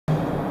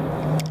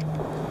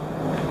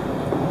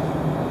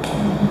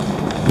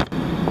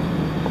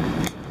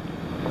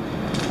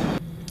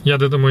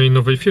Jadę do mojej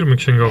nowej firmy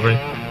księgowej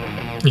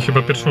i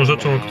chyba pierwszą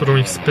rzeczą, o którą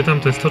ich spytam,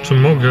 to jest to, czy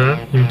mogę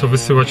im to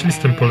wysyłać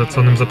listem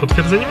poleconym za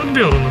potwierdzeniem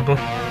odbioru, no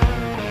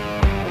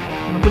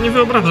bo nie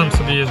wyobrażam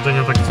sobie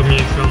jeżdżenia tak co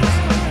miesiąc.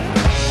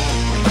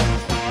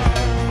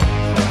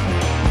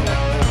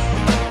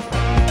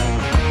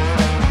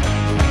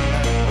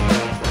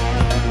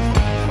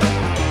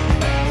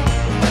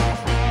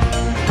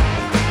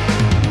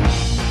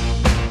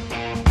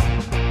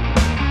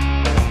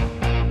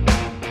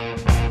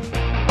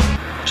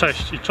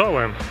 Cześć i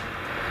czołem!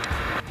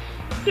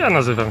 Ja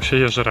nazywam się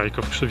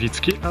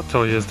Rajkow-Krzywicki, a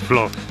to jest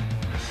vlog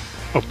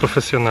o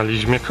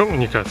profesjonalizmie,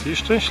 komunikacji i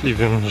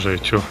szczęśliwym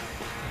życiu.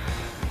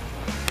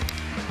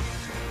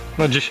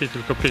 No dzisiaj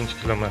tylko 5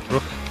 km,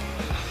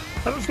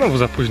 ale znowu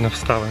za późno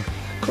wstałem.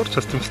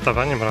 Kurczę, z tym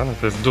wstawaniem rano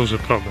to jest duży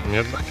problem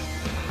jednak.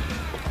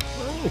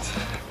 No nic,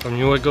 to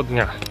miłego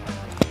dnia.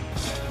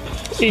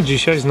 I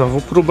dzisiaj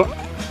znowu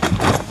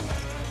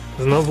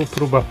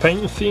próba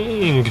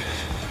painting.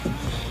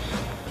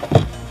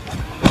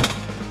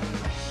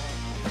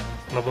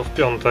 No bo w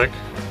piątek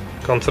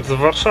koncert w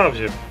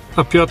Warszawie.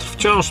 A Piotr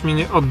wciąż mi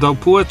nie oddał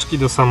półeczki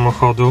do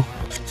samochodu.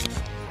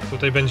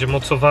 Tutaj będzie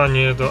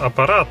mocowanie do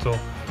aparatu,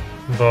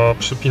 bo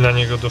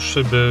przypinanie go do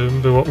szyby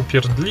było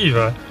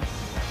upierdliwe.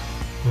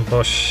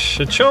 Bo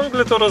się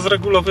ciągle to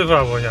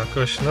rozregulowywało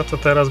jakoś. No to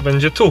teraz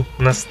będzie tu,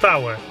 na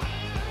stałe.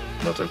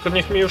 No tylko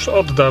niech mi już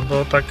odda,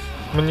 bo tak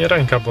mnie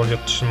ręka boli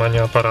od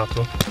trzymania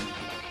aparatu.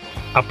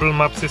 Apple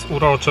Maps jest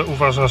urocze,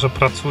 uważa, że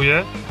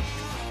pracuje.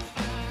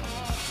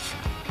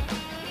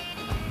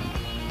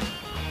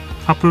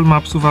 Apple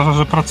Maps uważa,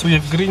 że pracuje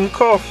w Green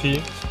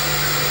Coffee.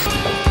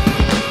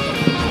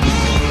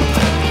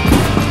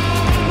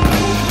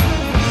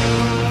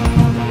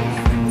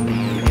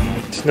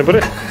 Dzień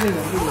dobry.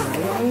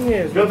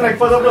 Piotrek,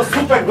 podobno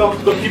słupek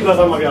do kibla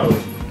zamawiałem.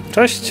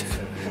 Cześć.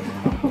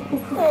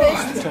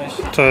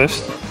 Cześć.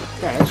 Cześć.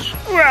 Też.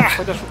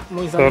 Chociaż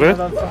mój Sorry.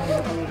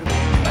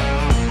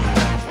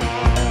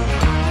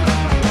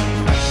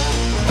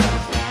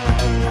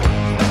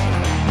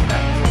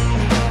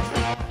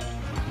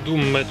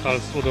 Doom Metal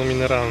z wodą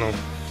mineralną.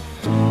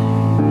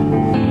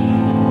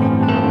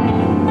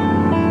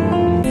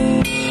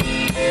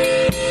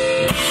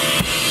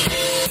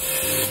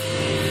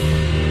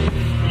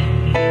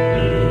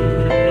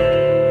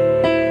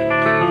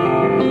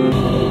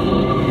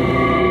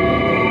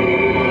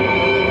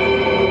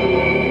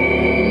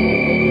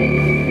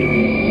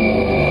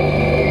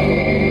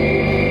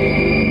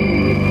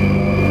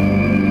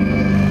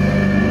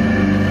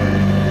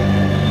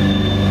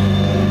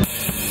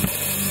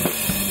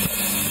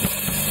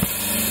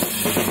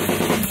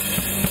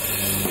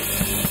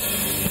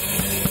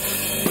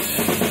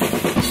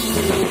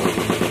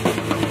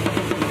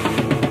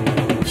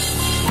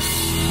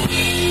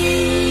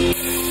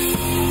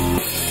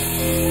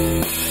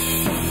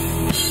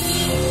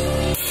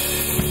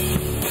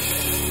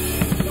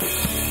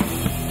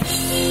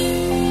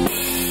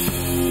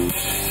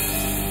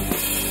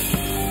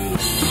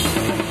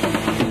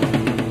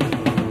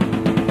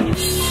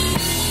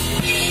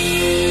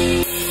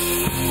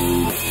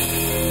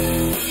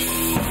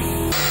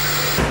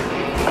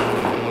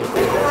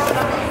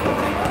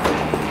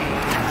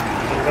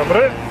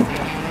 Dobry?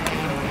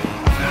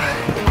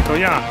 To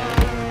ja.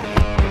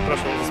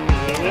 Przepraszam za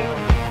spóźnienie.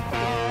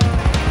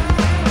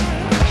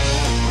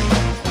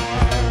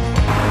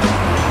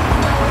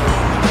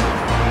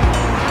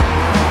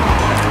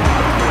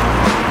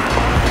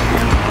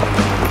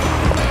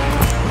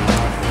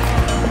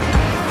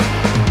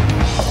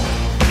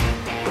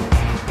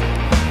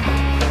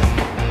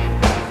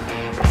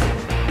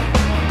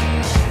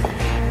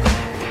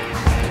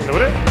 Dzień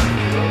dobry.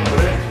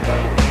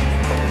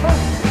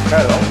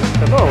 Hello.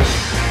 Hello.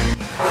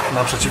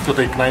 Naprzeciwko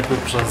tej knajpy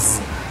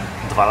przez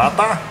 2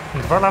 lata.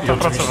 2 lata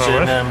oczywiście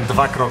pracowałeś. miałem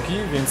 2 kroki,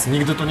 więc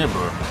nigdy tu nie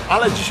byłem.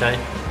 Ale dzisiaj,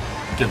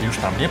 kiedy już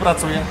tam nie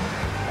pracuję,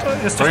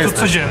 To jest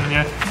tu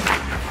codziennie.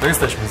 to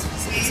jesteśmy.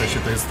 W sensie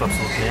to jest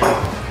absolutnie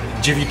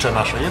dziewicze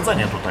nasze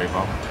jedzenie tutaj,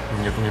 bo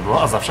mnie tu nie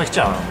było, a zawsze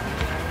chciałem.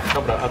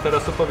 Dobra, a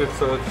teraz opowiedz,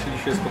 co Ci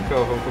dzisiaj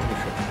spotkało w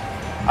autobusie.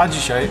 A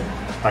dzisiaj,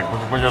 tak,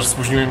 ponieważ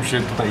spóźniłem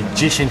się tutaj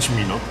 10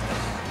 minut,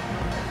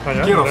 A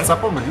ja? kierowca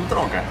pomylił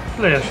drogę.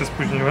 Ile ja się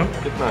spóźniłem?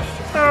 15.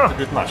 A,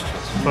 15.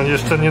 to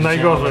jeszcze nie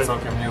najgorzej.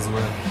 Całkiem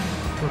niezły.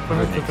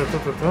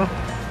 To.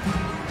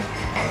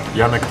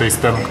 Janek to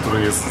jest ten,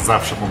 który jest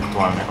zawsze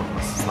punktualny od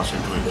nas, z naszej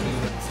trójki.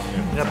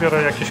 Ja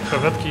biorę jakieś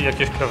krewetki i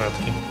jakieś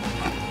krewetki.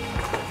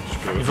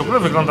 I w ogóle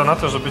wygląda na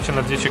to, że bycie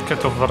na diecie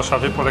keto w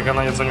Warszawie polega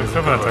na jedzeniu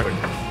krewetek.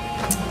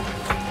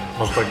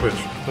 Może tak być.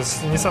 To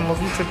jest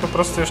niesamowite, po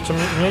prostu jeszcze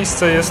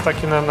miejsce jest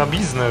takie na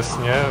biznes,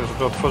 nie?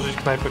 Żeby otworzyć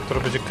knajpę, która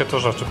będzie keto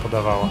rzeczy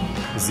podawała.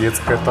 Zjedz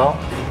keto.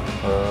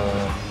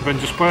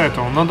 Będziesz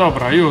poetą. No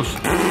dobra, już.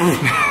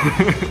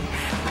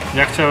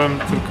 Ja chciałem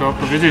tylko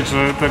powiedzieć,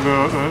 że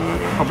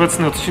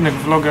obecny odcinek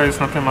vloga jest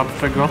na temat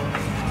tego,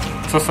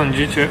 co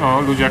sądzicie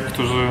o ludziach,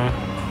 którzy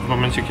w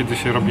momencie, kiedy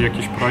się robi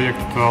jakiś projekt,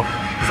 to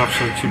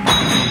zawsze ci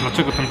powiedzą,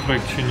 dlaczego ten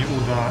projekt się nie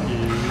uda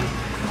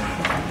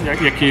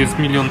i jakie jest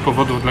milion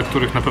powodów, dla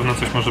których na pewno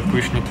coś może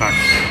pójść nie tak.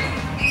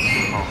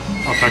 O.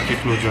 o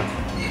takich ludziach.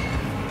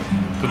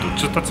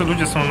 Czy tacy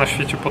ludzie są na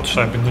świecie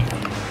potrzebni?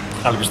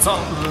 Ale wiesz co?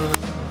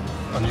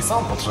 Oni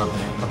są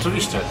potrzebni,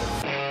 oczywiście.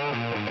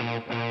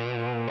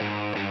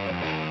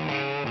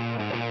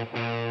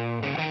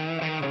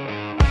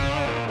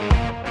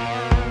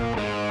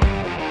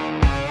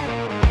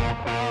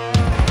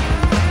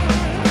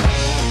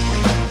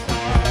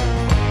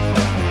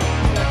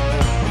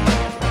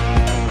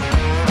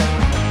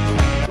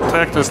 To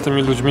jak to jest z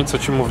tymi ludźmi, co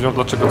ci mówią,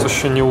 dlaczego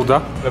coś się nie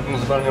uda? Ja bym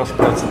zwalniał z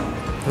pracy.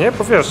 Nie,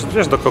 bo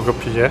wiesz do kogo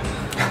pije.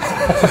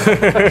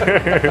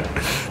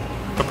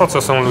 To po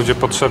co są ludzie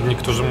potrzebni,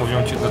 którzy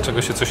mówią ci,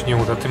 dlaczego się coś nie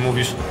uda? Ty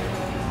mówisz,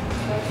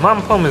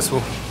 mam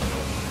pomysł,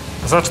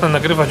 zacznę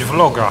nagrywać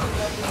vloga.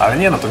 Ale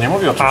nie, no to nie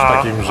mówię o czymś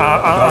takim, że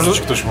od razu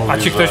ci ktoś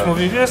mówi, ktoś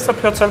mówi, wiesz co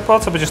Piotr, po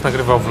co będziesz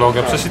nagrywał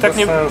vloga? Przecież i tak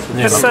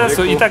bez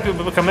sensu. I tak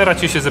kamera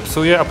ci się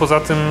zepsuje, a poza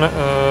tym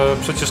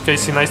przecież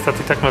Casey Neistat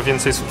i tak ma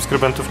więcej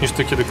subskrybentów niż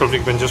ty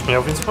kiedykolwiek będziesz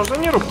miał, więc może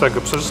nie rób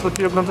tego. Przecież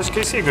lepiej oglądać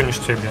Casey'ego niż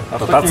ciebie. A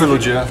to tacy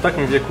ludzie... W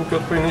takim wieku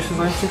Piotr powinien się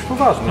zająć czymś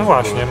poważnym. No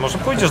właśnie, może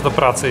pójdziesz do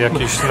pracy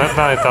jakiejś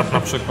na etat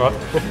na przykład,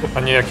 a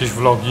nie jakieś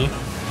vlogi.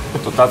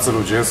 To tacy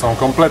ludzie są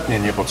kompletnie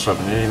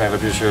niepotrzebni i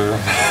najlepiej się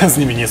z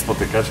nimi nie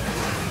spotykać.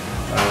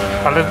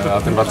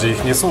 A tym bardziej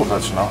ich nie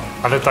słuchać, no.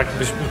 Ale tak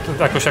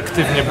jakoś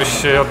aktywnie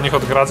byś się od nich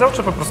odgradzał,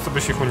 czy po prostu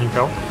byś ich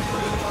unikał?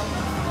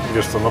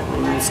 Wiesz co, no,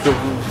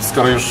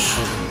 skoro już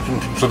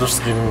przede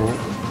wszystkim,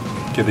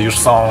 kiedy już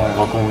są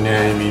wokół mnie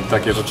i mi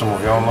takie rzeczy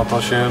mówią, no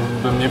to się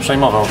bym nie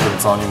przejmował tym,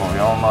 co oni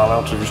mówią, no ale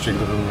oczywiście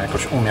gdybym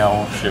jakoś umiał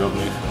się od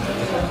nich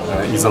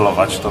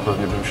izolować, to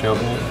pewnie bym się od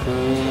nich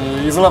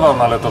izolował,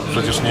 no ale to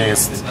przecież nie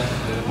jest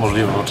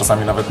możliwe, bo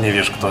czasami nawet nie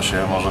wiesz, kto się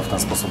może w ten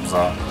sposób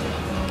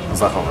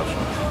zachować.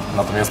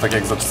 Natomiast tak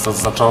jak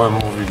zacząłem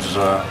mówić,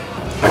 że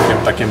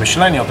takie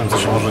myślenie o tym, co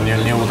się może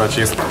nie udać,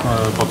 jest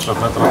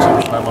potrzebne, to raczej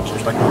myślałem o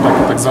czymś takim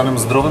tak zwanym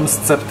zdrowym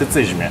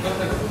sceptycyzmie.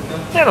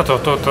 Nie no,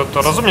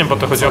 to rozumiem, bo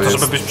to chodzi o to,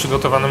 żeby być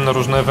przygotowanym na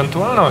różne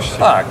ewentualności.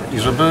 Tak, i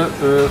żeby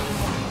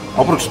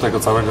oprócz tego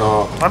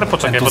całego ale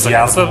poczekaj,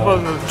 entuzjazmu... bo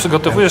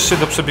przygotowujesz się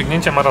do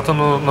przebiegnięcia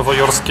maratonu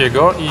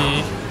nowojorskiego i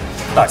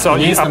tak, co?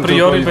 I a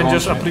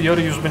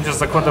priori już będziesz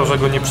zakładał, że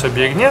go nie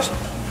przebiegniesz?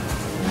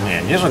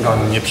 Nie, że go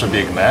nie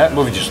przebiegnę,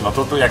 bo widzisz, no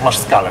to jak masz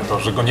skalę, to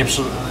że go nie i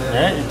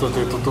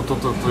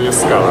to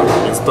jest skala,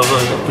 więc to, że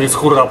tu jest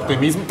hurra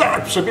optymizm,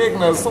 tak,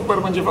 przebiegnę,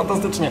 super, będzie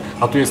fantastycznie,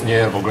 a tu jest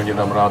nie, w ogóle nie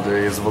dam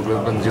rady, jest w ogóle,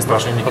 będzie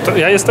strasznie... No to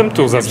ja jestem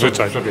tu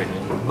zazwyczaj. Przebiegnie.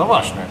 No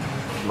właśnie,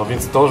 no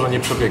więc to, że nie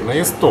przebiegnę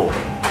jest tu,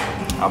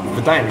 a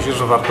wydaje mi się,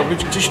 że warto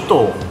być gdzieś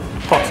tu.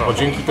 Po co? Bo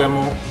dzięki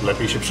temu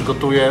lepiej się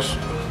przygotujesz.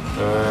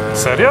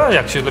 Serio?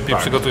 Jak się lepiej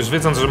przygotujesz?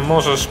 Wiedząc, że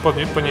możesz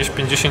ponieść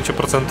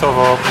 50%,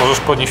 możesz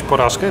ponieść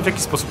porażkę, w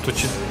jaki sposób to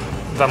ci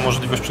da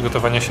możliwość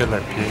przygotowania się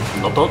lepiej?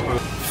 No to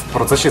w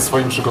procesie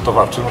swoim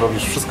przygotowawczym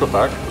robisz wszystko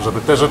tak,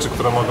 żeby te rzeczy,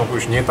 które mogą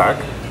pójść nie tak,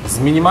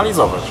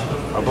 zminimalizować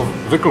albo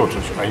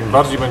wykluczyć. A im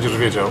bardziej będziesz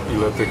wiedział,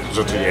 ile tych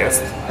rzeczy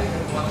jest,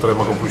 które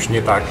mogą pójść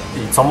nie tak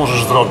i co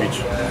możesz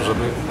zrobić,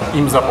 żeby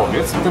im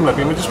zapobiec, tym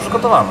lepiej będziesz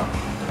przygotowany.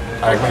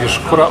 A jak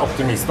będziesz hura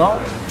optymistą,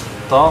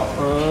 to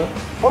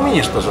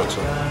pominiesz te rzeczy.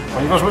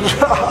 Ponieważ będziesz,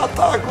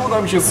 tak,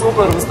 uda mi się,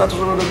 super, wystarczy,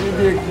 że będę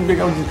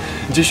biegał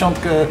 10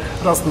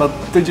 raz na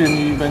tydzień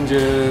i będzie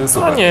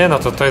super. No nie, no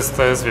to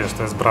jest wiesz,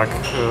 to jest brak...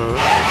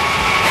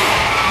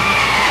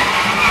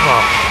 No.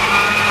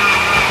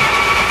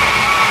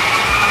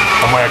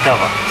 To moja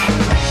kawa.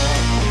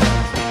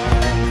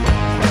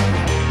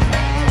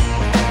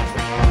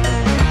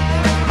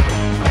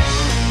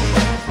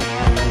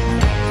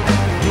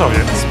 No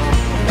więc...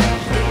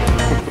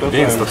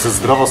 Więc tacy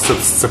zdrowo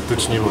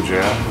sceptyczni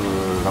ludzie,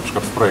 na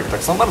przykład w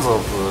projektach, są bardzo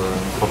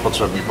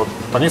potrzebni, bo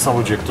to nie są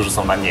ludzie, którzy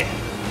są na nie.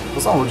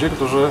 To są ludzie,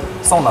 którzy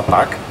są na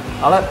tak,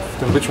 ale w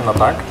tym byciu na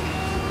tak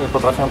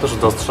potrafią też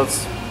dostrzec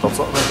to,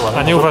 co ewentualnie...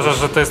 A nie uważasz,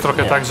 że to jest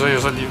trochę tak, że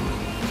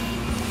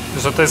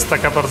że to jest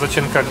taka bardzo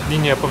cienka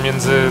linia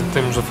pomiędzy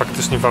tym, że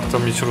faktycznie warto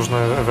mieć różne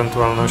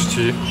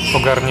ewentualności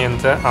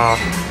ogarnięte, a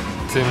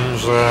tym,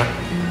 że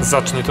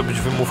zacznie to być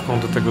wymówką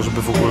do tego,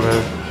 żeby w ogóle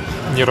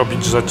nie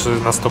robić rzeczy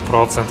na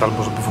 100%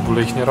 albo żeby w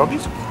ogóle ich nie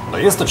robić? No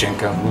jest to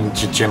cienka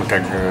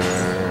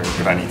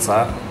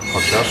granica,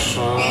 chociaż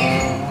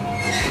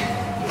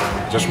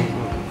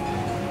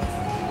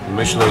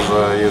myślę,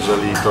 że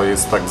jeżeli to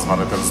jest tak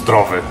zwany ten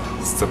zdrowy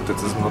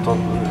sceptycyzm, no to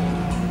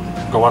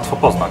go łatwo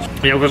poznać.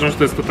 Ja uważam, że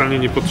to jest totalnie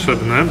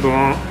niepotrzebne, bo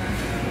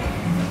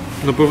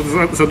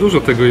za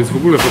dużo tego jest w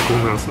ogóle wokół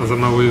nas, a za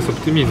mało jest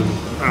optymizmu.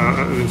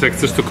 Więc jak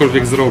chcesz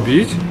cokolwiek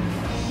zrobić,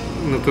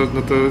 no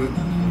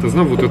to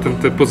znowu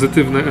te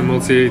pozytywne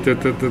emocje i ten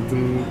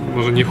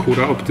może nie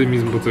hura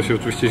optymizm, bo to się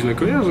oczywiście źle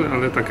kojarzy,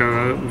 ale taka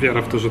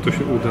wiara w to, że to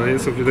się uda,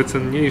 jest o wiele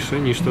cenniejsze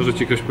niż to, że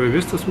ci ktoś powie,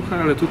 wiesz co,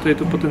 słuchaj, ale tutaj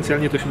to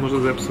potencjalnie to się może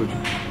zepsuć.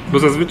 Bo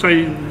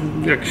zazwyczaj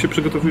jak się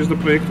przygotowujesz do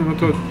projektu, no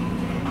to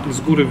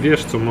z góry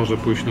wiesz, co może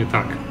pójść nie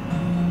tak.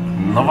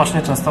 No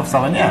właśnie, często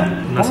wcale nie.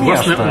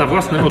 Na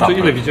własne oczy,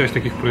 ile widziałeś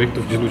takich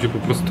projektów, gdzie ludzie po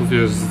prostu,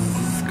 wiesz,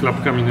 z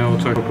klapkami na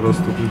oczach po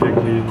prostu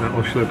biegli na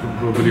oślep,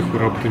 bo byli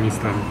hura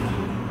optymistami?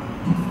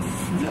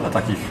 Wiele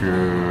takich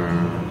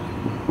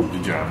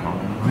widziałem, no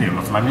nie wiem,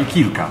 no co najmniej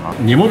kilka.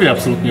 No. Nie mówię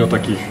absolutnie o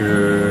takich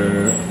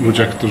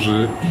ludziach,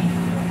 którzy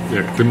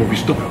jak ty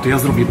mówisz, to ja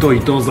zrobię to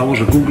i to,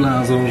 założę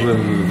Google'a, założę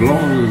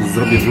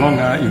zrobię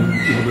vloga i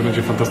w ogóle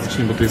będzie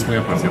fantastycznie, bo to jest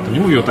moja pasja. To nie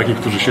mówię o takich,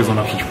 którzy siedzą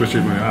naprzeciwko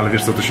ciebie, ale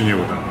wiesz co, to się nie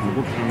uda.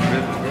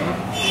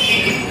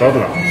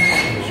 Dobra.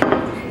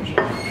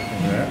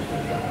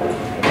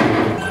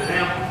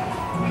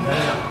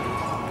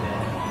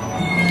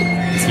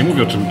 Więc nie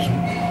mówię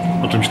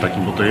o czymś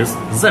takim, bo to jest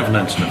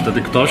zewnętrzne.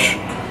 Wtedy ktoś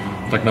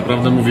tak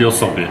naprawdę mówi o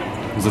sobie,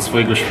 ze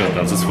swojego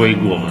świata, ze swojej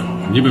głowy.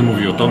 Niby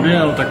mówi o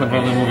tobie, ale tak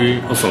naprawdę mówi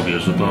o sobie,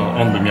 że to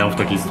on by miał w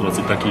takiej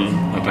sytuacji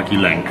taki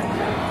lęk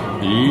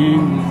i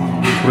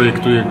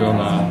projektuje go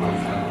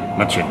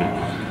na ciebie.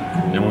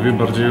 Ja mówię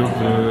bardziej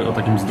o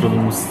takim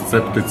zdrowym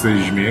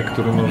sceptycyzmie,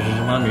 który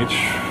można mieć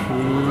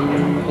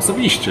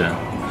osobiście.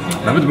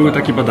 Nawet były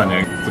takie badania,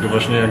 które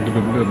właśnie jak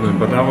gdyby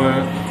badały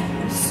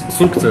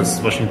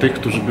sukces właśnie tych,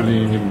 którzy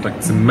byli, nie wiem,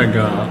 tacy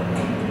mega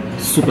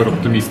super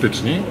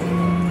optymistyczni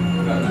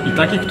i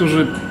takich,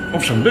 którzy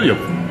owszem byli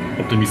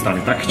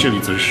optymistami, tak,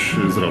 chcieli coś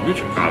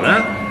zrobić,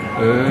 ale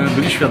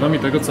byli świadomi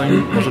tego, co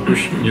im może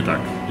pójść nie tak.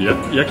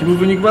 Jaki był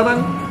wynik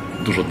badań?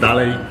 Dużo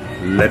dalej,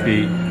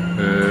 lepiej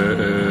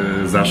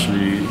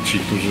zaszli ci,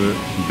 którzy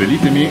byli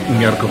tymi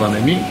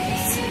umiarkowanymi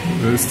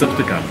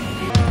sceptykami.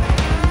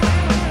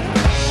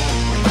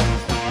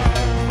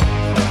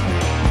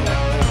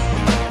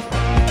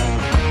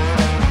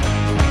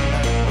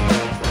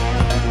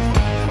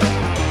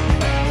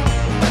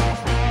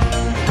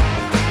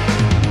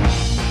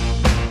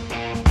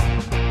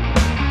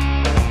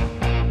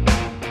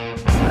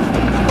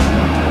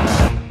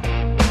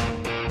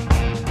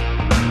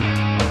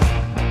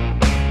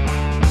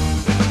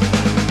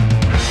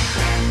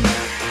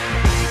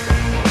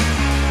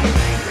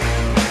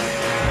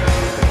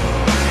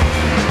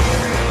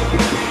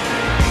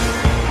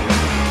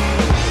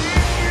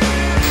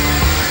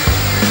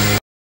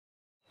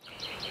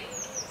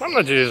 Mam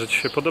nadzieję, że ci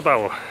się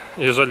podobało.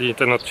 Jeżeli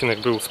ten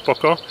odcinek był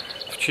spoko,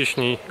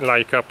 wciśnij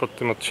lajka pod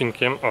tym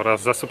odcinkiem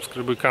oraz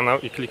zasubskrybuj kanał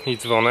i kliknij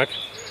dzwonek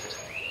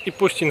i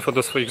puść info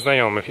do swoich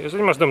znajomych.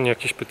 Jeżeli masz do mnie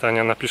jakieś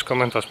pytania, napisz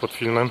komentarz pod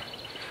filmem,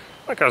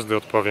 na każdy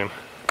odpowiem.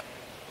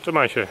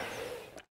 Trzymaj się.